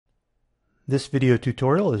This video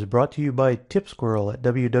tutorial is brought to you by TipSquirrel at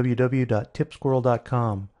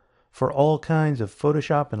www.tipsquirrel.com. For all kinds of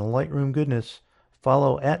Photoshop and Lightroom goodness,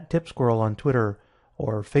 follow at TipSquirrel on Twitter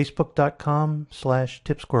or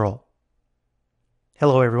facebook.com/tipsquirrel.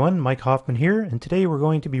 Hello everyone, Mike Hoffman here, and today we're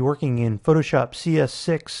going to be working in Photoshop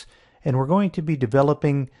CS6, and we're going to be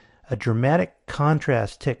developing a dramatic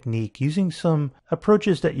contrast technique using some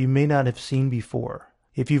approaches that you may not have seen before.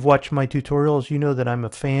 If you've watched my tutorials, you know that I'm a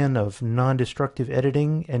fan of non-destructive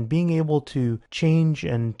editing and being able to change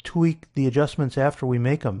and tweak the adjustments after we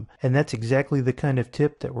make them. And that's exactly the kind of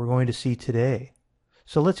tip that we're going to see today.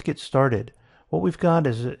 So let's get started. What we've got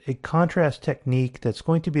is a contrast technique that's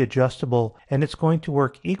going to be adjustable, and it's going to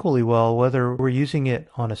work equally well whether we're using it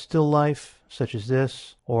on a still life, such as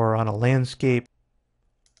this, or on a landscape,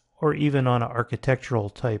 or even on an architectural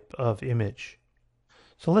type of image.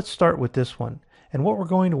 So let's start with this one. And what we're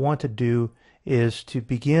going to want to do is to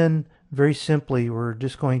begin very simply, we're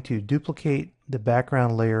just going to duplicate the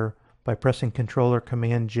background layer by pressing Ctrl or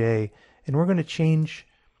Command J, and we're going to change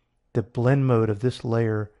the blend mode of this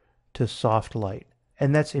layer to soft light.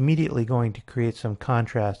 And that's immediately going to create some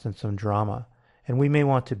contrast and some drama. And we may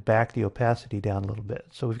want to back the opacity down a little bit.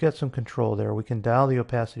 So we've got some control there. We can dial the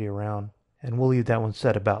opacity around, and we'll leave that one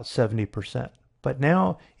set about 70%. But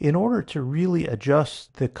now, in order to really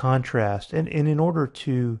adjust the contrast and in order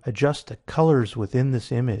to adjust the colors within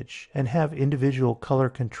this image and have individual color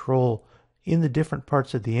control in the different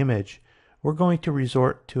parts of the image, we're going to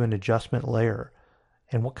resort to an adjustment layer.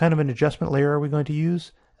 And what kind of an adjustment layer are we going to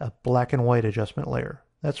use? A black and white adjustment layer.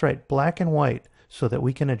 That's right, black and white, so that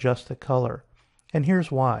we can adjust the color. And here's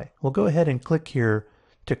why. We'll go ahead and click here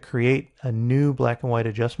to create a new black and white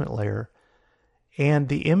adjustment layer. And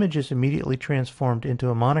the image is immediately transformed into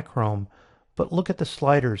a monochrome, but look at the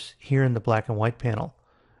sliders here in the black and white panel.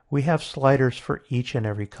 We have sliders for each and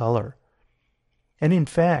every color. And in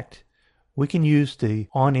fact, we can use the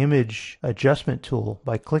on-image adjustment tool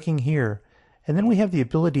by clicking here, and then we have the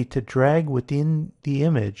ability to drag within the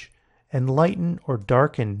image and lighten or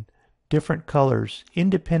darken different colors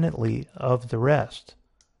independently of the rest.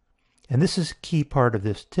 And this is a key part of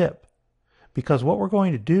this tip. Because what we're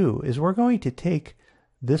going to do is we're going to take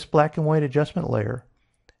this black and white adjustment layer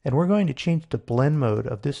and we're going to change the blend mode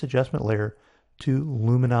of this adjustment layer to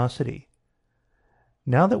luminosity.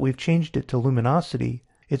 Now that we've changed it to luminosity,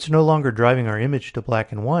 it's no longer driving our image to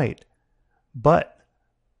black and white, but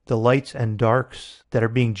the lights and darks that are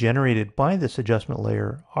being generated by this adjustment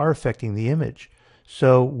layer are affecting the image.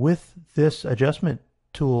 So with this adjustment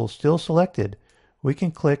tool still selected, we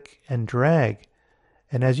can click and drag.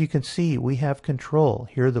 And as you can see, we have control.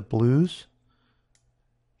 Here are the blues,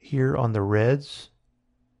 here on the reds,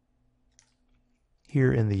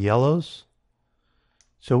 here in the yellows.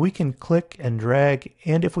 So we can click and drag,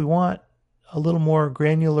 and if we want a little more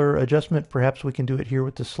granular adjustment, perhaps we can do it here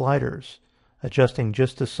with the sliders, adjusting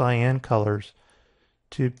just the cyan colors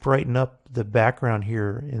to brighten up the background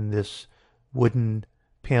here in this wooden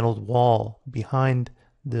paneled wall behind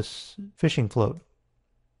this fishing float.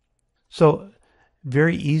 So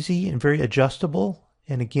very easy and very adjustable.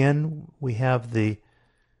 And again, we have the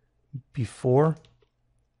before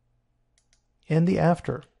and the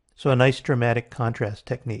after. So a nice dramatic contrast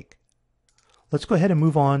technique. Let's go ahead and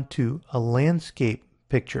move on to a landscape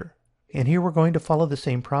picture. And here we're going to follow the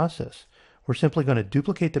same process. We're simply going to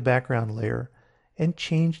duplicate the background layer and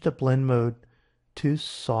change the blend mode to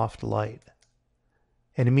soft light.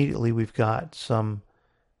 And immediately we've got some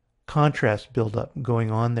contrast buildup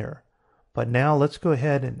going on there. But now let's go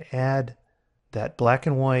ahead and add that black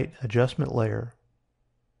and white adjustment layer,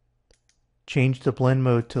 change the blend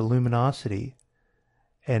mode to luminosity,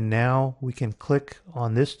 and now we can click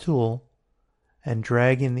on this tool and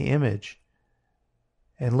drag in the image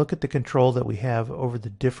and look at the control that we have over the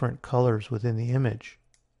different colors within the image.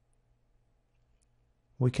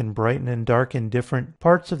 We can brighten and darken different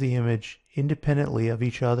parts of the image independently of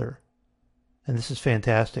each other. And this is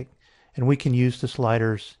fantastic. And we can use the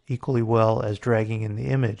sliders equally well as dragging in the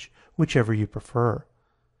image, whichever you prefer.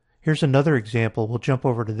 Here's another example. We'll jump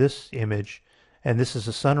over to this image, and this is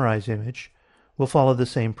a sunrise image. We'll follow the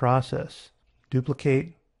same process.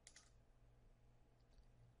 Duplicate,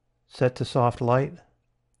 set to soft light,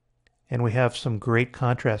 and we have some great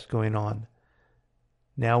contrast going on.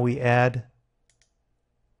 Now we add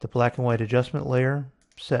the black and white adjustment layer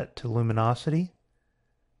set to luminosity.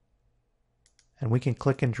 And we can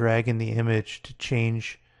click and drag in the image to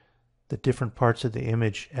change the different parts of the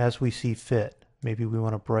image as we see fit. Maybe we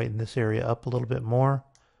want to brighten this area up a little bit more.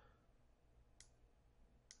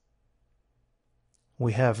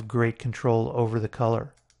 We have great control over the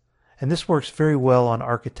color. And this works very well on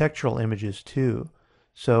architectural images too.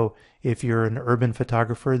 So if you're an urban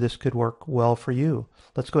photographer, this could work well for you.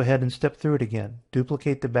 Let's go ahead and step through it again.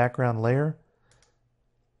 Duplicate the background layer,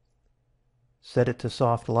 set it to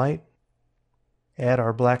soft light, add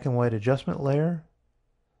our black and white adjustment layer,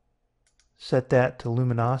 set that to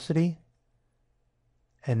luminosity,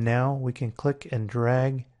 and now we can click and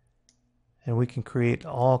drag and we can create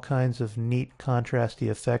all kinds of neat contrasty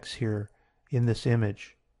effects here in this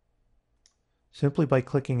image simply by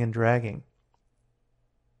clicking and dragging.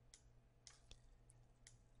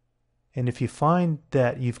 And if you find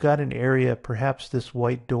that you've got an area, perhaps this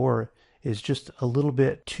white door is just a little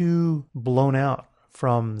bit too blown out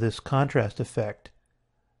from this contrast effect,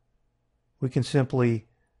 we can simply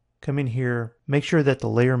come in here, make sure that the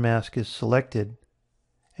layer mask is selected,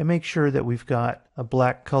 and make sure that we've got a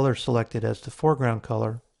black color selected as the foreground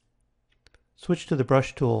color. Switch to the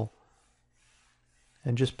brush tool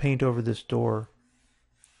and just paint over this door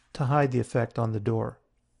to hide the effect on the door.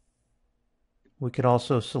 We could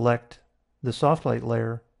also select the soft light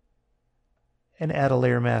layer and add a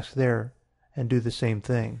layer mask there and do the same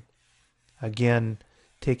thing. Again,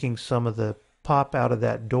 taking some of the pop out of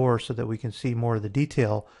that door so that we can see more of the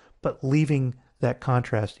detail, but leaving that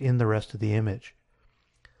contrast in the rest of the image.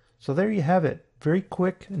 So there you have it. Very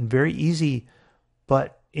quick and very easy,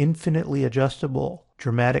 but infinitely adjustable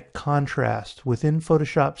dramatic contrast within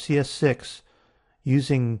Photoshop CS6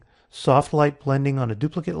 using soft light blending on a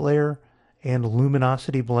duplicate layer and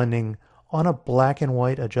luminosity blending on a black and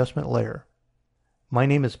white adjustment layer. My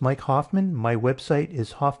name is Mike Hoffman. My website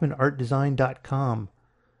is hoffmanartdesign.com.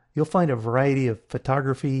 You'll find a variety of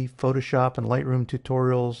photography, Photoshop, and Lightroom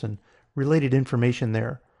tutorials and related information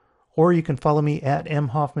there. Or you can follow me at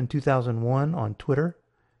mhoffman2001 on Twitter.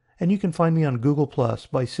 And you can find me on Google Plus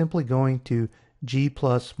by simply going to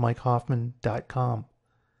g+mikehoffman.com.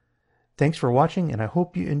 Thanks for watching, and I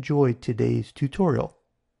hope you enjoyed today's tutorial.